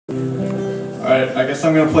Alright, I guess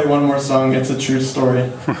I'm gonna play one more song. It's a true story.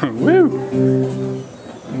 Woo!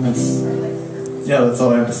 And that's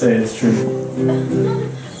all I have to say. It's true.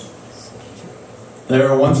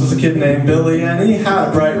 There once was a kid named Billy, and he had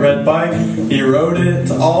a bright red bike. He rode it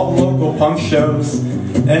to all the local punk shows.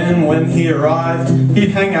 And when he arrived,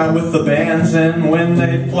 he'd hang out with the bands, and when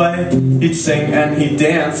they'd play, he'd sing and he'd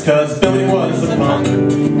dance, 'cause Billy was a punk,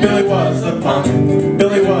 Billy was a punk,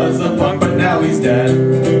 Billy was a punk, but now he's dead.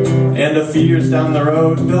 And a few years down the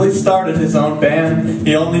road, Billy started his own band.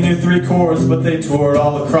 He only knew 3 chords, but they toured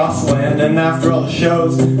all across the land. And after all the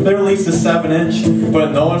shows, they released a 7-inch,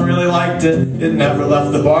 but no one really liked it. It never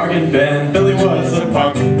left the bargain bin. Billy was a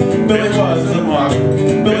punk, Billy was a punk,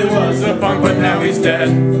 Billy was a punk, but now he's dead.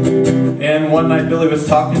 And one night Billy was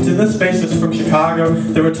talking to the Spacers from Chicago.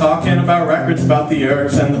 They were talking about records, about the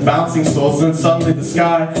Earths and the bouncing souls, and suddenly the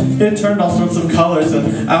sky, it turned all sorts of colors,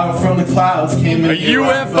 and out from the clouds came a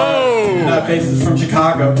UFO! That bassist from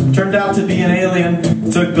Chicago turned out to be an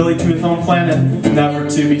alien, took Billy to his home planet, never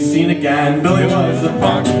to be seen again. Billy was a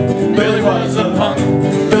punk, Billy was a punk,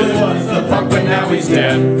 Billy was a punk, but now he's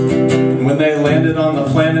dead. And when they landed on the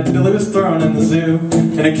planet, Billy was thrown in the zoo,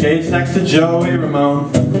 in a cage next to Joey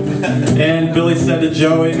Ramone. And Billy said to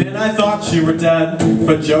Joey, "Man, I thought you were dead."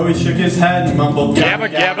 But Joey shook his head and mumbled, "Gabba,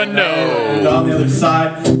 gabba, no." And on the other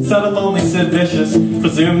side sat a lonely Sid Vicious,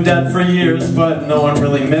 presumed dead for years, but no one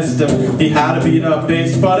really missed him. He had a beat-up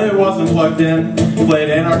bass, but it wasn't plugged in.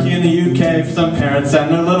 Played Anarchy in the UK for some parents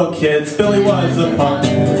and their little kids. Billy was a punk,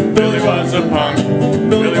 Billy was a punk,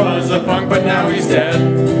 Billy was a punk, but now he's dead.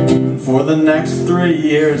 For the next 3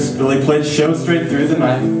 years, Billy played shows straight through the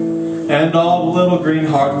night, and all the little green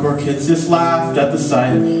hardcore kids just laughed at the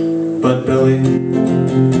sight. But Billy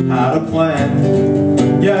had a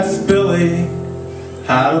plan. Yes, Billy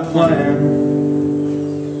had a plan.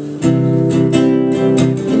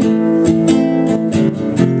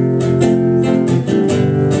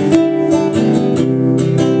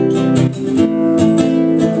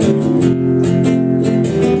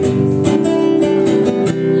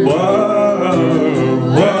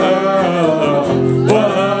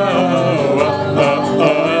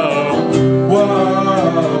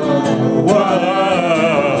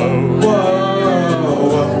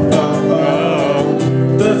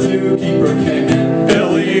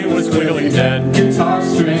 Guitar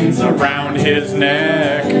strings around his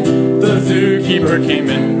neck. The zookeeper came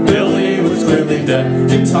in, Billy was clearly dead.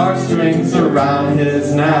 Guitar strings around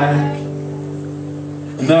his neck.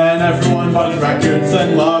 And then everyone bought his records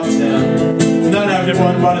and loved him. And then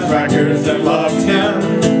everyone bought his records and loved him.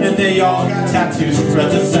 And they all got tattoos to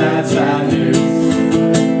spread the sad, sad news.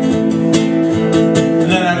 And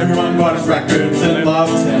then everyone bought his records and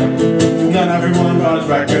loved him. And then everyone bought his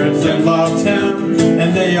records and loved him.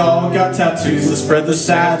 And they all got tattoos to spread the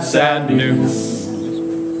sad, sad news.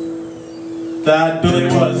 That Billy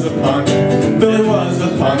was a punk, Billy was a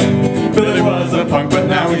punk, Billy was a punk, but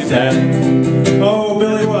now he's dead. Oh,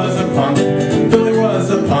 Billy was a punk, Billy was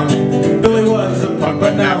a punk, Billy was a punk,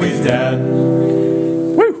 but now he's dead.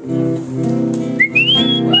 Woo!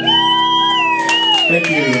 Thank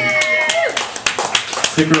you.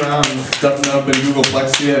 Stick around, Dub Nub and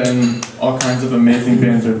Googleplexia and all kinds of amazing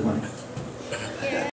bands are playing.